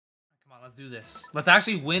Let's do this. Let's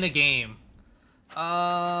actually win a game.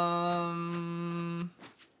 Not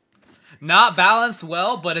balanced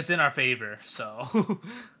well, but it's in our favor, so.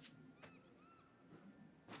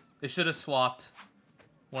 They should have swapped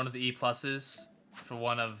one of the E pluses for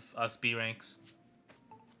one of us B ranks.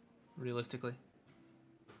 Realistically.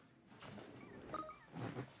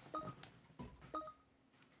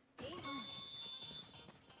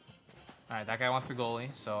 Alright, that guy wants to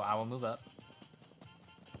goalie, so I will move up.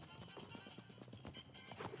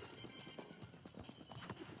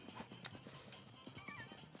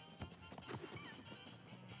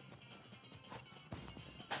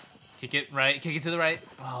 Kick it right, kick it to the right.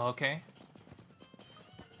 Oh, okay.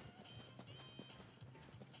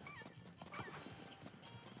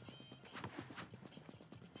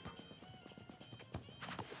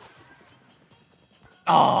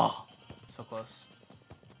 Oh, so close.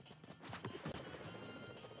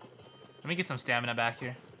 Let me get some stamina back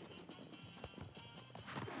here.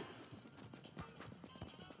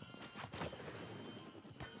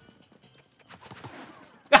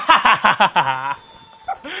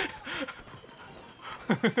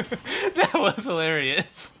 That was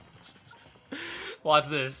hilarious. Watch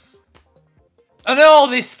this. Oh no,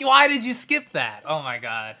 why did you skip that? Oh my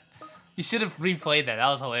god. You should have replayed that. That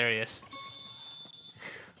was hilarious.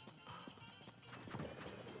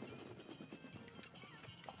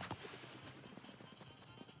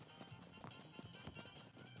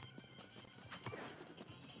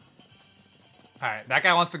 Alright, that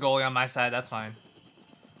guy wants to goalie on my side. That's fine.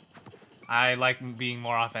 I like being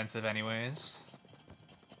more offensive anyways.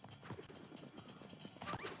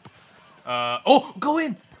 Oh, go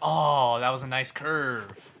in! Oh, that was a nice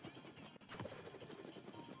curve.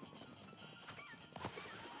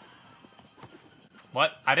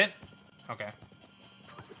 What? I didn't? Okay.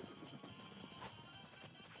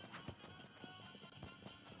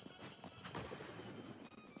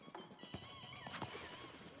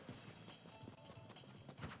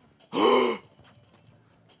 Oh,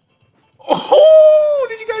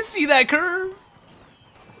 did you guys see that curve?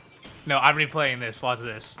 No, I'm replaying this. Watch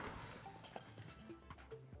this.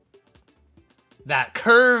 That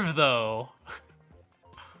curve, though.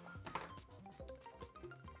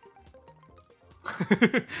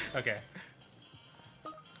 Okay.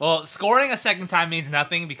 Well, scoring a second time means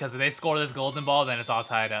nothing because if they score this golden ball, then it's all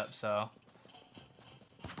tied up, so.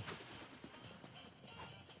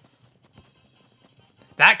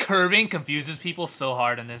 That curving confuses people so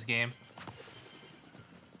hard in this game.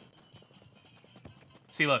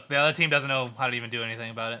 See, look, the other team doesn't know how to even do anything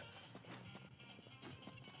about it.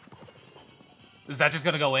 Is that just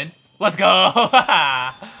gonna go in? Let's go!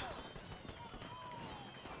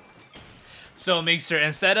 So, Migster,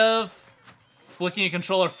 instead of flicking your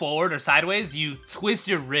controller forward or sideways, you twist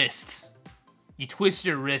your wrist. You twist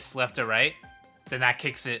your wrist left to right, then that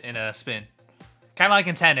kicks it in a spin. Kind of like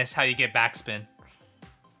in tennis, how you get backspin.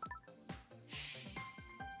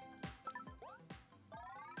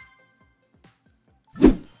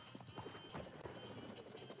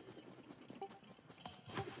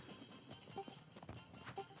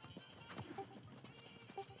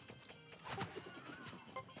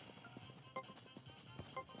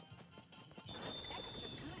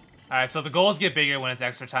 Alright, so the goals get bigger when it's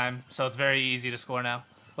extra time, so it's very easy to score now.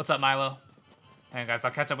 What's up, Milo? Alright, guys,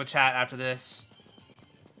 I'll catch up with chat after this.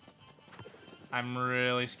 I'm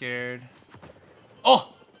really scared.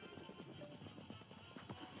 Oh!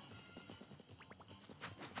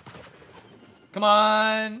 Come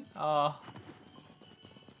on! Oh.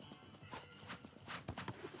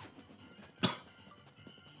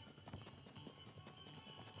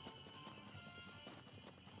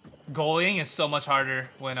 Goaling is so much harder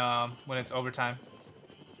when it's overtime.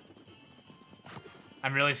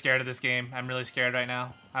 I'm really scared of this game. I'm really scared right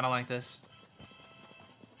now. I don't like this.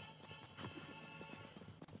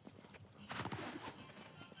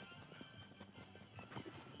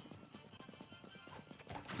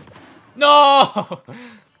 No!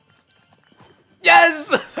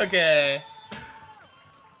 Yes! Okay.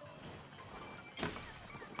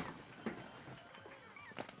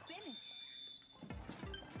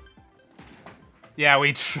 Yeah,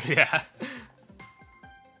 yeah.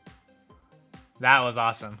 That was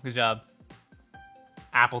awesome. Good job.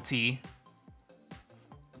 Apple tea.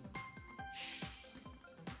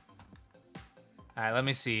 Alright, let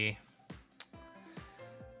me see.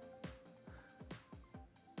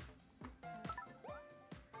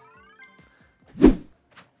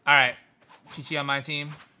 Alright. Chi-Chi on my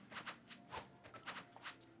team.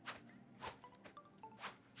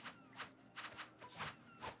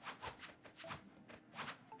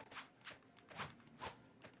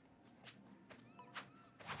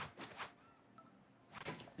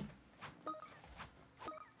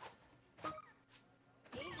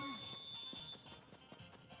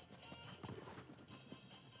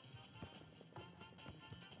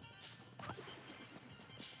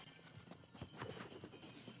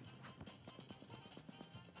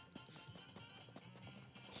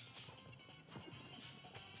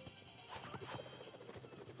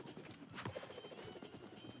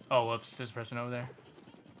 Oh, whoops. There's a person over there.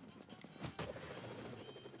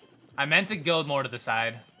 I meant to go more to the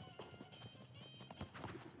side.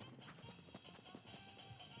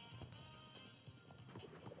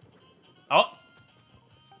 Oh!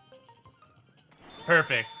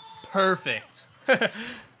 Perfect. Perfect.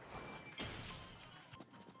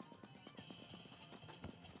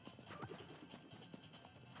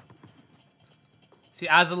 See,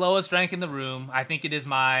 as the lowest rank in the room, I think it is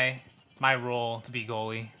my role to be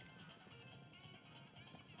goalie.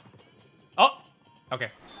 Oh! Okay.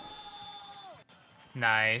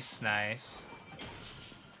 Nice, nice.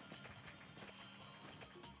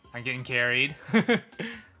 I'm getting carried.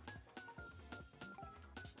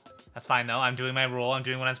 That's fine though. I'm doing my role. I'm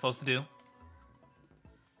doing what I'm supposed to do.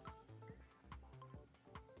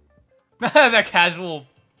 that casual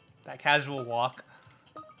walk.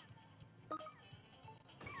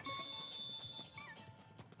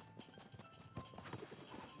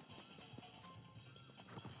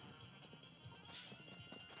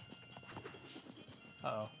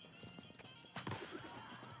 Uh-oh.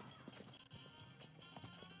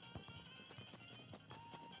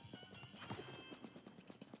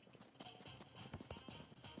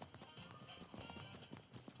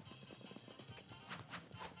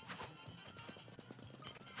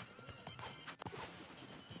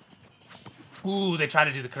 Ooh, they try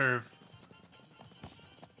to do the curve.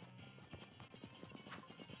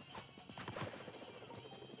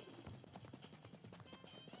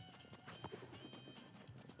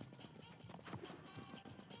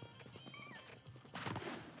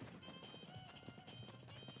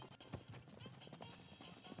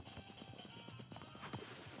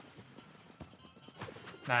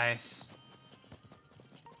 Nice.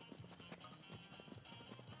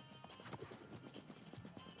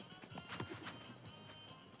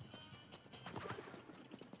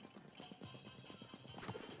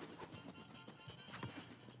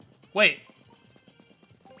 Wait.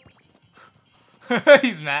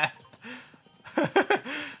 He's mad.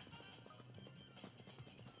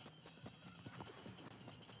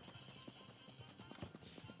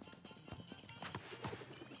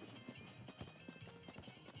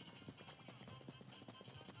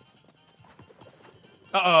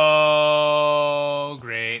 Uh-oh.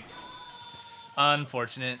 Great.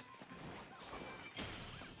 Unfortunate.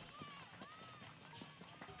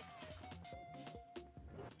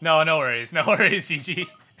 No, no worries. No worries, GG.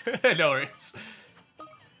 No worries.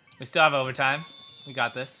 We still have overtime. We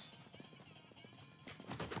got this.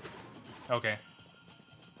 Okay.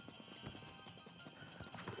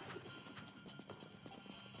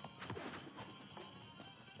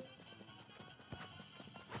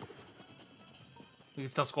 We can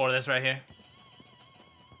still score this right here.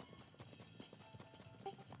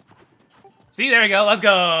 See, there we go. Let's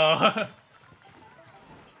go.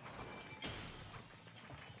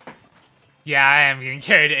 Yeah, I am getting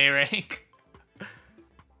carried to A rank.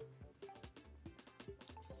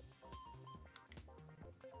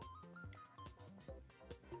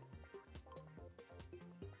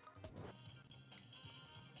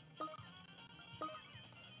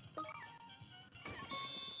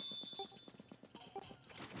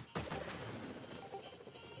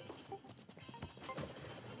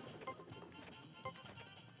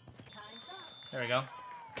 There we go.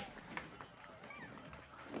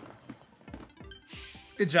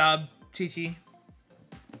 Good job, Chi-Chi.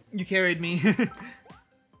 You carried me.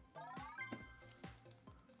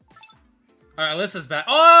 Alright, Alyssa's back.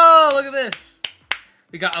 Oh, look at this!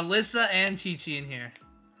 We got Alyssa and Chi-Chi in here.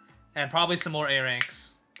 And probably some more A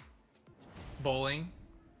ranks. Bowling.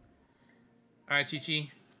 Alright,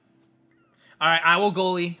 Chi-Chi. Alright, I will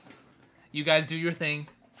goalie. You guys do your thing.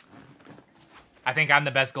 I think I'm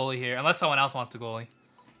the best goalie here, unless someone else wants to goalie.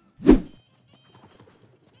 There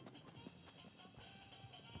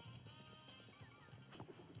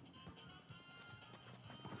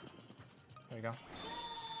we go.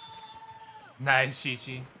 Nice,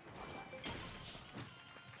 Chi-Chi.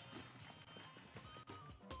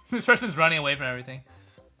 This person's running away from everything.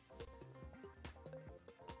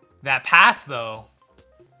 That pass, though.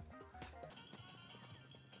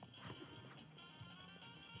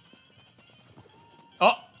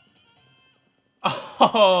 Oh!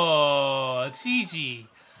 Oh, Chi-Chi.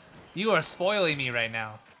 You are spoiling me right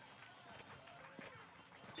now.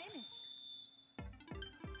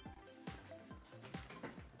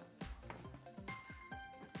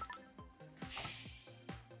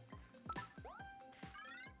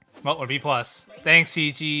 Well, we're B+. Thanks,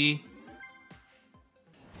 Chi-Chi.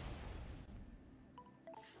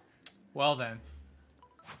 Well then.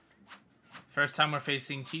 First time we're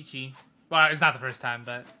facing Chi-Chi. Well, it's not the first time,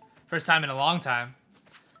 but first time in a long time.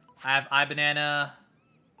 I have eye banana,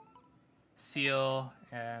 seal,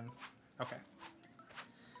 and okay.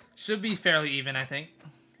 Should be fairly even, I think.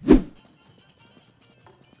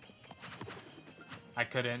 I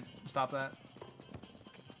couldn't stop that.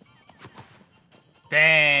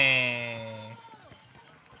 Dang.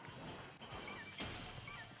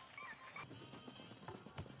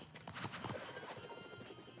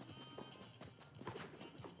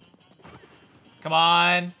 Come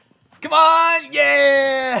on. Come on.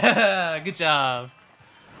 Yeah. Good job.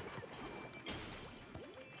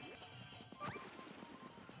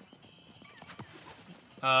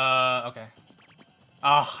 Okay.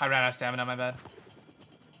 Oh, I ran out of stamina, my bad.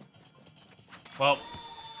 Well.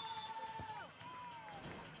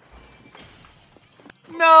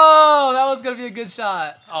 No, that was gonna be a good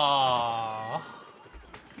shot. Aww.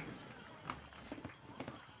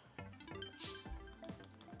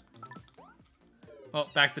 Oh,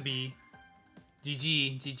 back to B.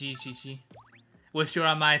 GG, GG, GG. Wish you were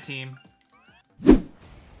on my team.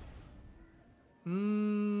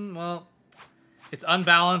 Well, it's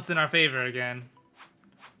unbalanced in our favor again.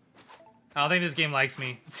 I don't think this game likes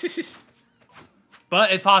me.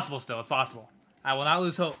 But it's possible still, it's possible. I will not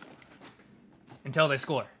lose hope. Until they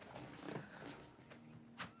score.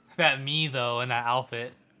 That me, though, in that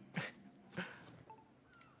outfit.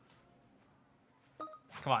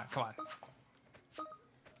 Come on, come on.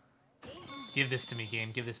 Give this to me,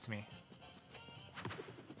 game. Give this to me.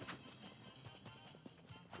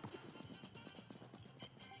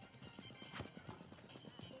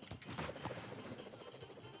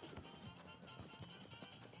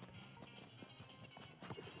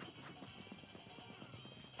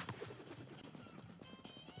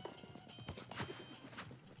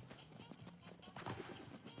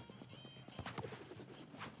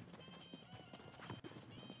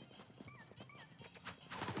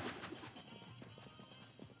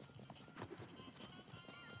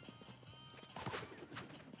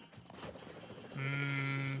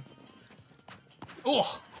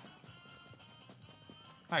 Oh!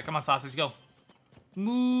 Alright, come on, sausage, go.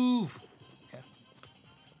 Move! Okay.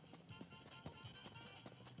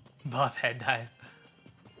 Buff head dive.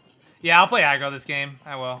 Yeah, I'll play aggro this game.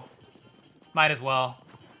 I will. Might as well.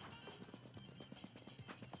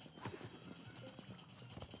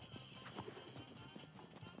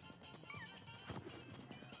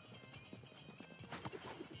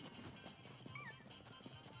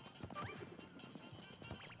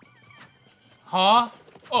 Huh?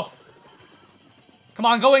 Oh. Come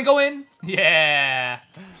on, go in, go in. Yeah.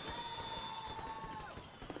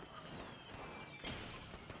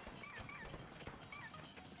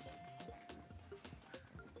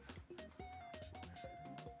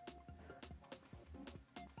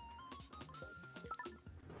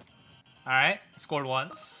 All right, scored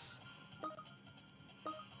once.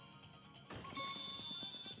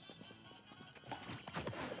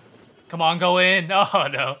 Come on, go in. Oh,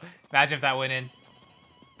 no. Imagine if that went in.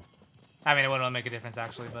 I mean, it wouldn't really make a difference,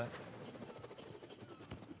 actually, but...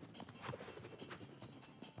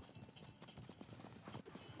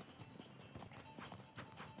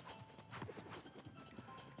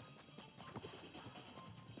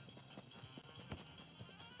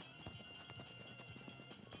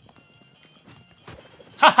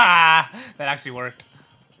 Haha! That actually worked.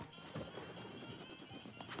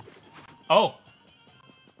 Oh!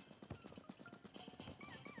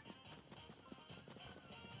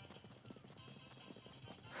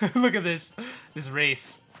 Look at this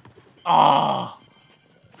race. Oh.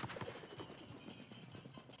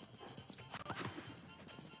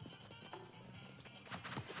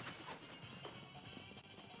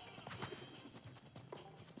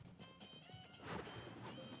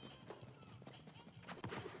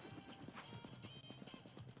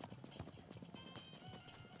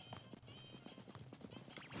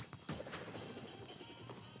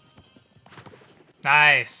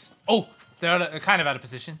 Nice. Oh, they're kind of out of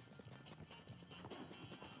position.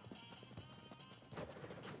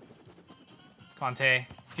 Conte,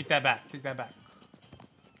 kick that back. Kick that back.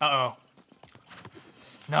 Uh-oh.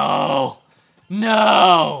 No.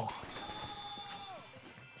 No.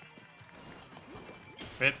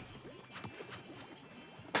 Rip.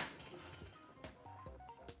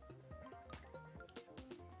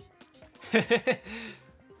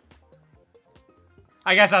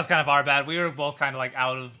 I guess that was kind of our bad. We were both kind of like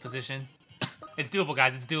out of position. It's doable,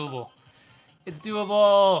 guys. It's doable. It's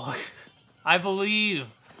doable. I believe.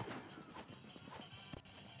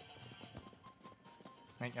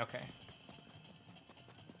 Okay.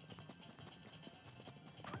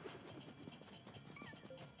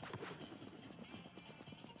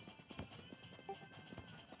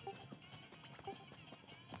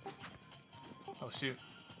 shoot.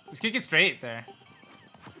 Just kick it straight there.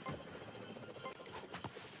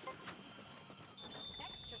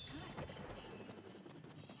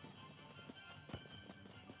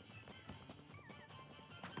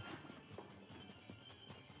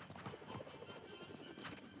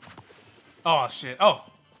 Oh, shit. Oh,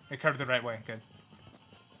 it curved the right way. Good.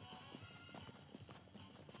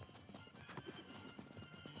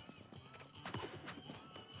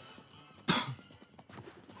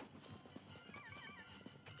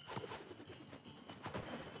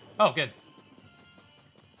 Oh, good.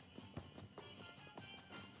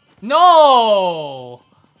 No!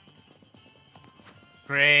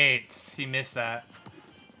 Great. He missed that.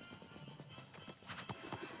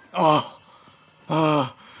 Oh.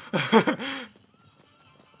 Oh.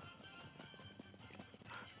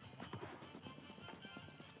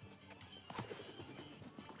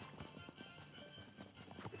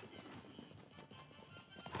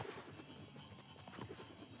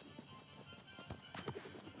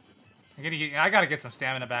 I gotta get some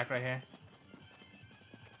stamina back right here.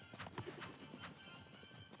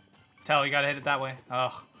 Tell, you gotta hit it that way.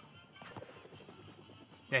 Oh.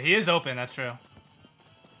 Yeah, he is open, that's true.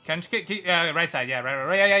 Can you just get right side, yeah,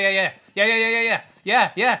 right,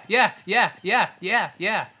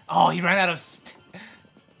 yeah. Oh, he ran out of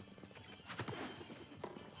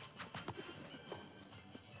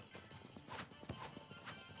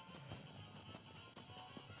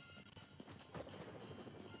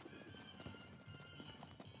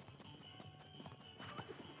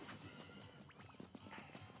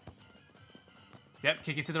Yep,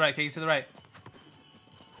 kick it to the right, kick it to the right.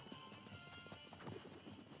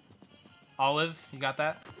 Olive, you got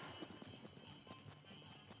that?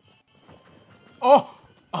 Oh!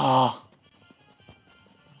 Oh!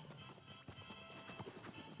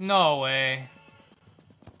 No way.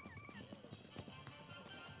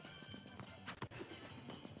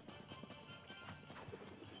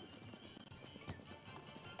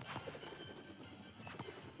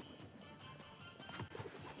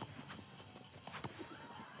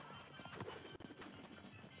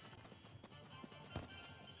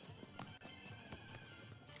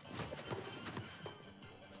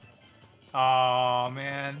 Oh,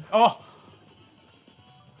 man. Oh!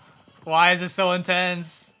 Why is this so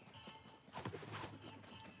intense?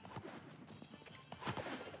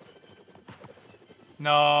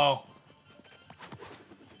 No.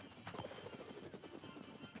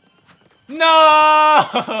 No!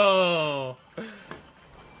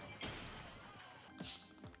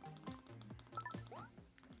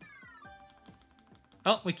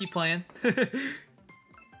 Oh, we keep playing.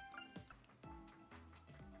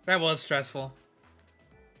 That was stressful.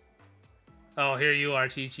 Oh, here you are,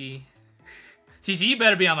 Chi-Chi. Chi-Chi, you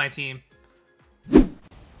better be on my team.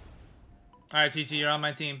 Alright, Chi-Chi, you're on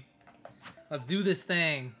my team. Let's do this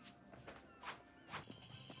thing.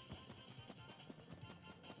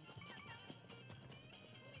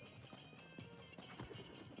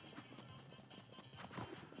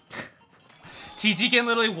 Chi-Chi can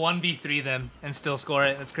literally 1v3 them and still score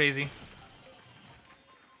it. That's crazy.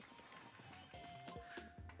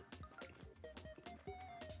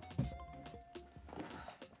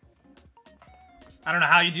 I don't know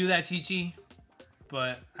how you do that, Chi-Chi,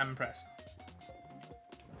 but I'm impressed.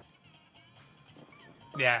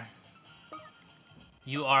 Yeah.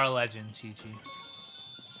 You are a legend, Chi-Chi.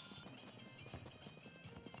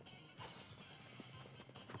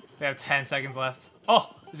 They have 10 seconds left.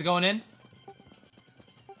 Oh, is it going in?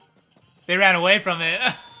 They ran away from it.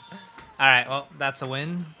 Alright, well, that's a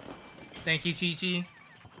win. Thank you, Chi-Chi.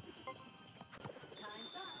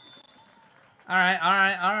 Alright,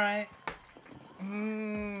 alright, alright.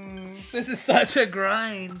 This is such a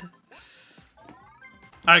grind.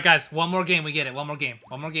 Alright, guys, one more game, we get it. One more game.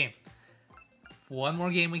 One more game. One more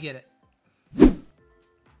game, we get it.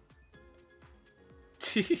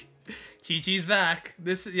 Chi-Chi's back.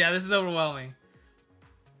 This is overwhelming.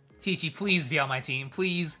 Chi-Chi, please be on my team.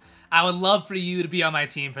 Please. I would love for you to be on my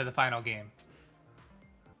team for the final game.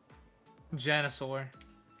 Genosaur. I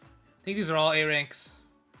think these are all A ranks.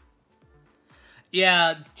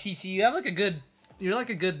 Yeah, Chi-Chi, you have like a good... You're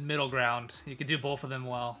like a good middle ground. You could do both of them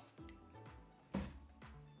well.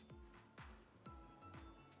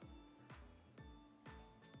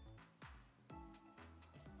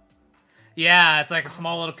 Yeah, it's like a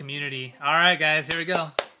small little community. Alright, guys, here we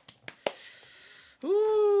go.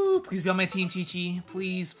 Ooh, please be on my team, Chi-Chi.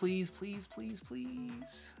 Please, please, please, please,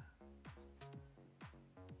 please.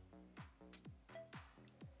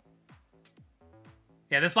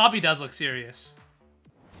 Yeah, this lobby does look serious.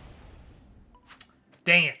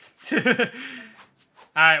 Dang it.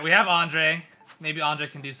 Alright, we have Andre. Maybe Andre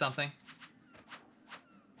can do something.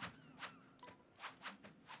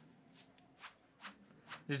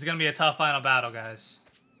 This is gonna be a tough final battle, guys.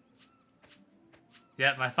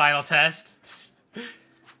 Yep, my final test.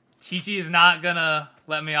 Chi-Chi is not gonna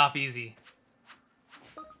let me off easy.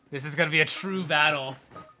 This is gonna be a true battle.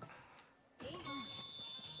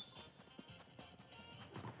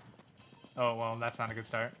 Oh, well, that's not a good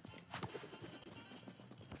start.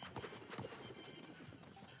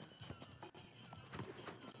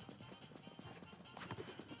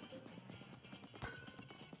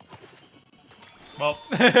 Well,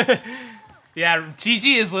 yeah, Chi-Chi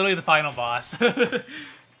is literally the final boss. Alright,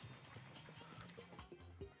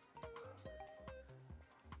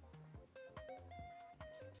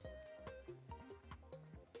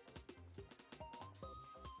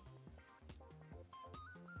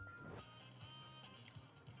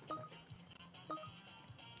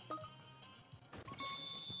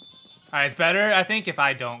 it's better, I think, if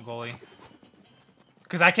I don't goalie.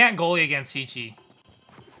 Because I can't goalie against Chi-Chi.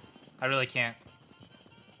 I really can't.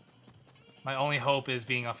 My only hope is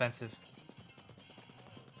being offensive.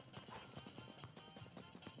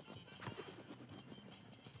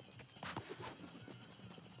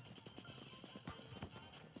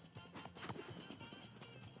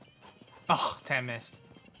 Oh, 10 missed.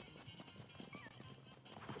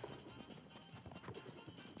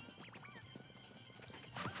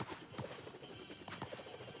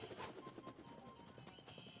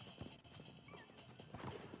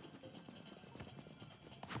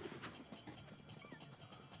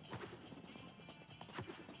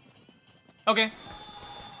 Okay.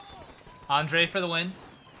 Andre for the win.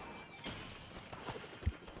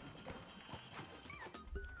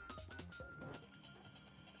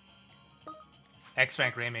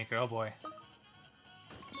 X-Rank Rainmaker, oh boy.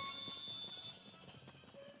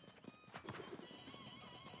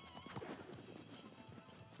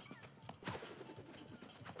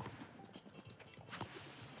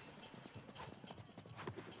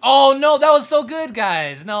 Oh no, that was so good,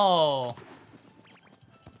 guys. No.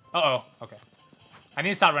 Uh-oh, okay. I need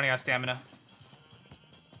to stop running out of stamina.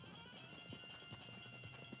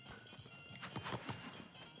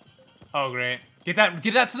 Oh, great. Get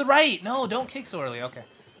that to the right. No, don't kick so early. Okay.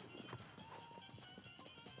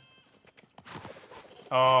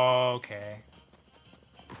 Okay.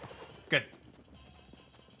 Good.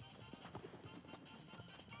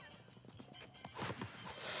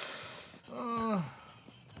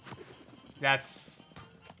 That's...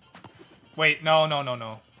 Wait,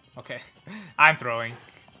 no. Okay. I'm throwing.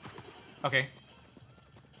 Okay.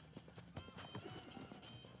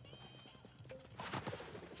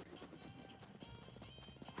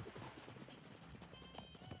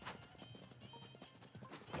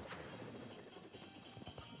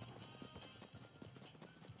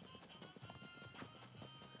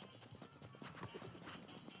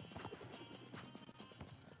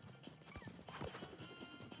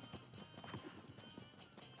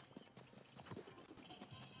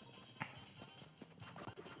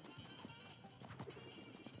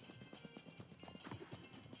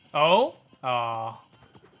 Oh? Aw.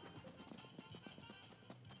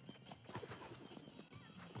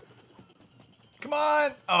 Come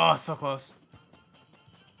on! Oh, so close.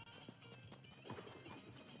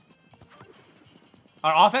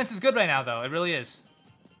 Our offense is good right now, though. It really is.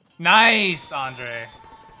 Nice, Andre.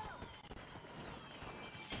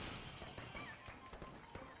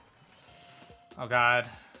 Oh, God.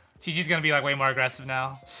 Chi-Chi's gonna be, like, way more aggressive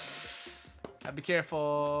now. Gotta be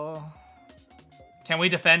careful. Can we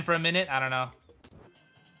defend for a minute? I don't know.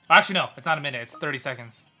 Oh, actually, no. It's not a minute. It's 30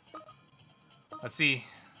 seconds. Let's see.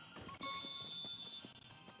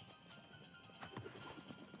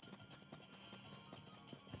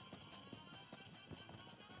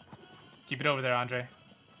 Keep it over there, Andre.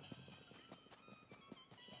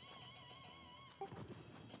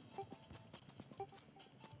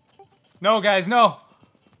 No, guys, no.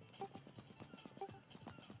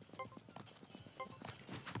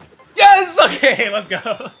 Yes! Okay, let's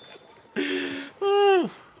go. Woo.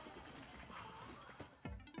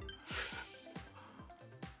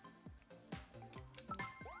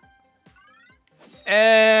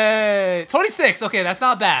 Hey, 26. Okay, that's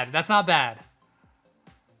not bad. That's not bad.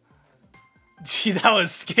 Gee, that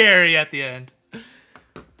was scary at the end.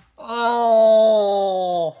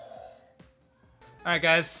 Oh. All right,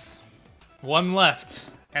 guys. One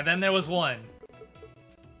left. And then there was one.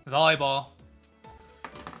 Volleyball.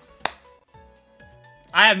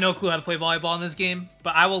 I have no clue how to play volleyball in this game,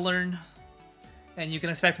 but I will learn. And you can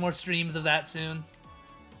expect more streams of that soon.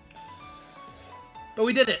 But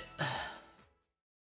we did it.